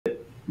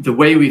the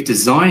way we've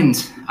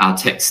designed our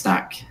tech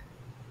stack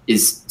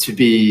is to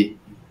be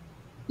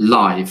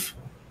live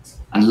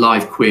and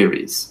live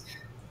queries.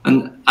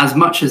 And as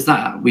much as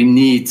that, we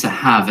need to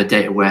have a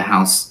data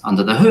warehouse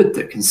under the hood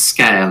that can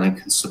scale and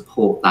can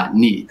support that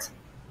need.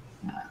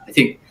 I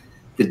think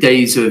the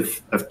days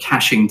of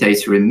caching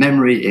data in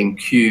memory in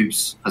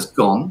cubes has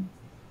gone.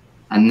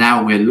 And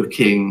now we're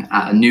looking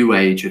at a new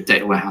age of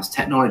data warehouse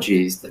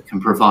technologies that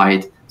can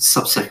provide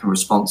sub-second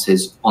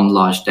responses on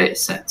large data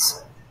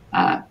sets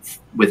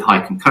with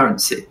high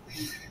concurrency.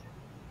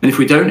 And if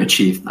we don't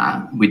achieve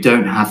that, we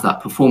don't have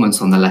that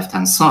performance on the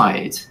left-hand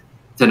side,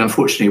 then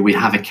unfortunately we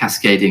have a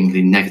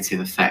cascadingly negative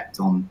effect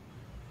on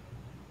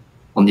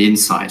the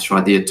insights,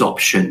 right? The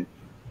adoption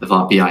of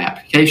our BI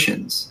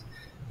applications.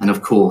 And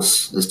of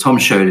course, as Tom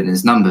showed in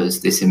his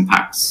numbers, this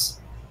impacts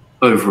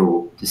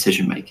overall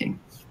decision-making.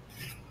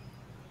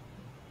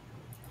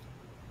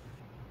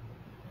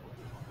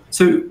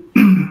 So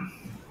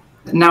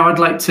now I'd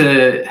like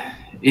to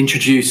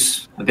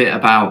introduce a bit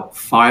about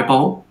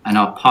Firebolt and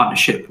our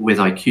partnership with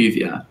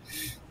IQVIA.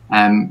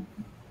 And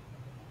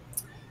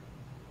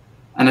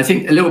I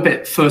think a little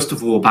bit, first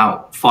of all,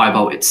 about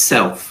Firebolt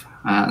itself.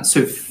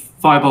 So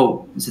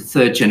Firebolt is a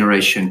third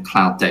generation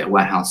cloud data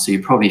warehouse. So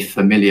you're probably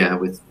familiar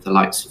with the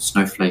likes of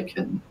Snowflake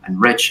and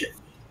Redshift.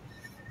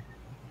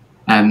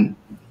 And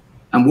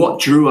what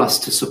drew us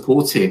to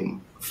supporting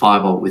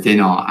Firebolt within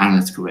our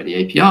analytical ready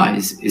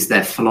APIs is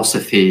their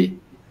philosophy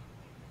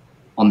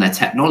on their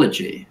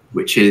technology,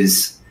 which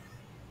is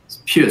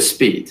pure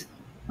speed,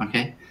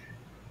 okay?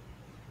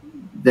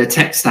 Their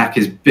tech stack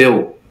is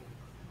built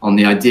on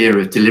the idea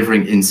of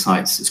delivering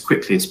insights as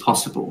quickly as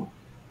possible.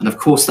 And of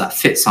course, that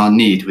fits our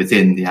need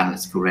within the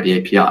analytical ready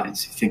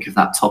APIs. If you think of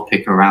that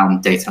topic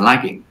around data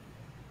lagging,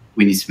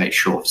 we need to make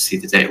sure, obviously,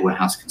 the data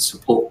warehouse can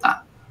support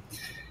that.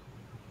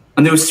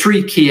 And there was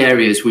three key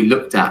areas we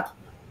looked at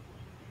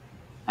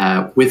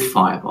with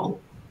Firebolt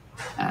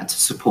to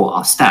support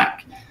our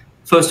stack.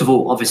 First of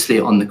all, obviously,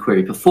 on the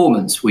query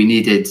performance, we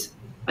needed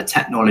a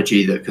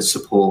technology that could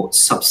support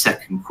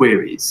sub-second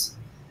queries.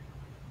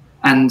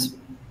 And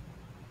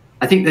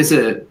I think there's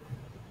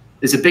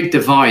a big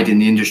divide in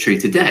the industry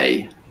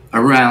today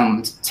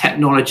around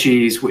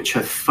technologies which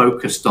have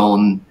focused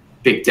on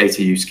big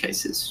data use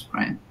cases,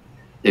 right?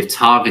 They've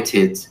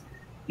targeted,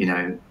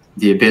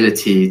 the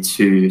ability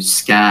to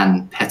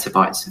scan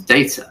petabytes of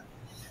data.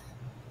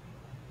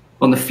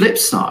 On the flip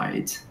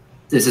side,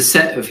 there's a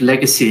set of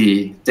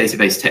legacy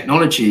database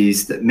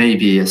technologies that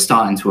maybe are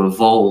starting to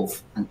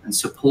evolve and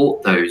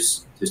support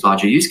those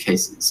larger use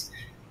cases.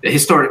 But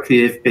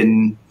historically, have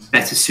been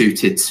better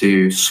suited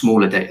to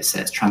smaller data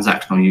sets,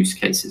 transactional use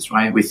cases,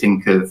 right? We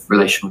think of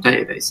relational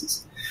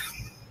databases.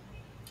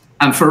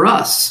 And for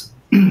us,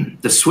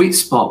 the sweet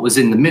spot was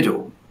in the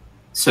middle.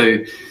 So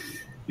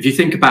if you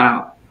think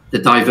about the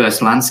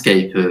diverse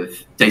landscape of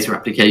data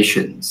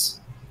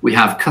applications, we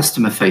have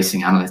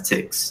customer-facing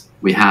analytics,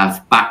 we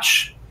have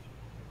batch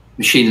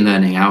machine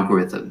learning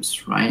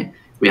algorithms, right?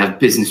 We have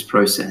business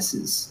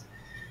processes.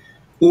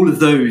 All of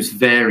those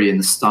vary in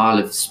the style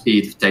of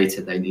speed of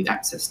data they need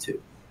access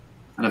to.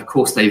 And of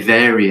course, they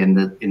vary in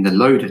the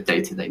load of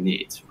data they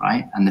need,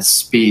 right? And the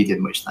speed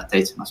in which that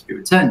data must be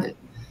returned in.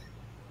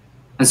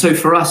 And so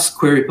for us,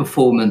 query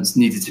performance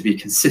needed to be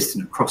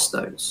consistent across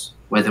those,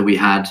 whether we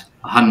had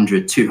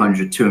 100,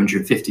 200,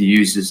 250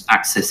 users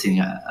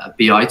accessing a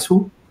BI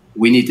tool,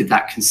 we needed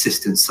that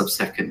consistent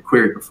sub-second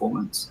query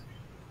performance.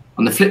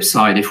 On the flip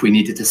side, if we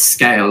needed to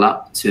scale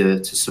up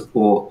to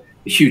support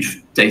a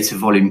huge data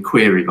volume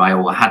query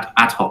or had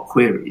ad hoc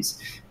queries,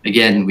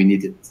 again, we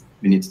needed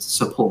to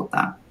support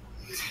that.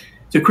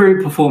 So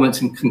query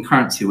performance and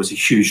concurrency was a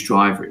huge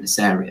driver in this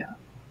area.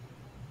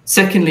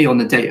 Secondly, on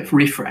the data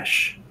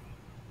refresh,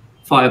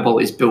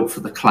 Firebolt is built for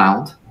the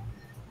cloud,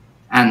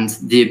 and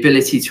the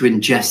ability to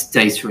ingest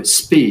data at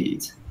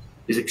speed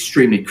is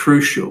extremely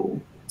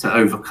crucial to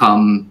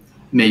overcome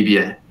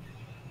maybe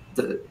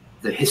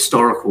the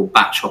historical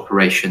batch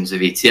operations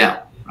of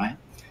ETL, right?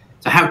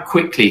 So how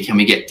quickly can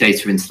we get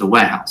data into the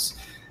warehouse?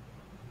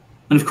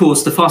 And of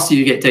course, the faster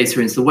you get data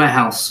into the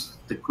warehouse,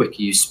 the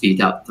quicker you speed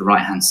up the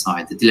right-hand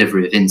side, the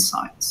delivery of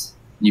insights.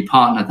 And you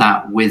partner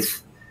that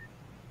with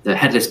the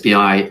headless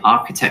BI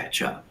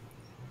architecture,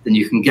 then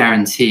you can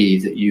guarantee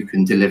that you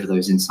can deliver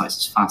those insights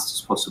as fast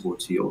as possible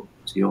to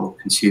your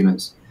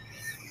consumers.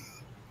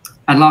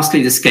 And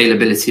lastly, the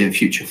scalability and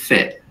future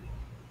fit.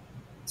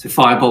 So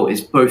Firebolt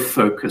is both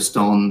focused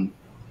on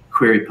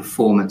query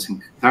performance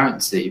and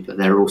concurrency, but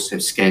they're also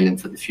scaling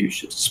for the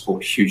future to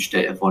support huge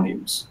data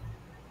volumes.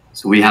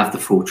 So we have the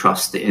full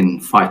trust that in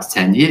 5 to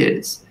 10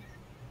 years,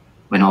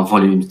 when our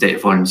data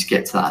volumes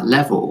get to that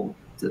level,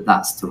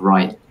 that's the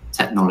right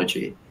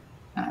technology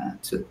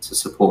to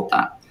support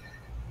that.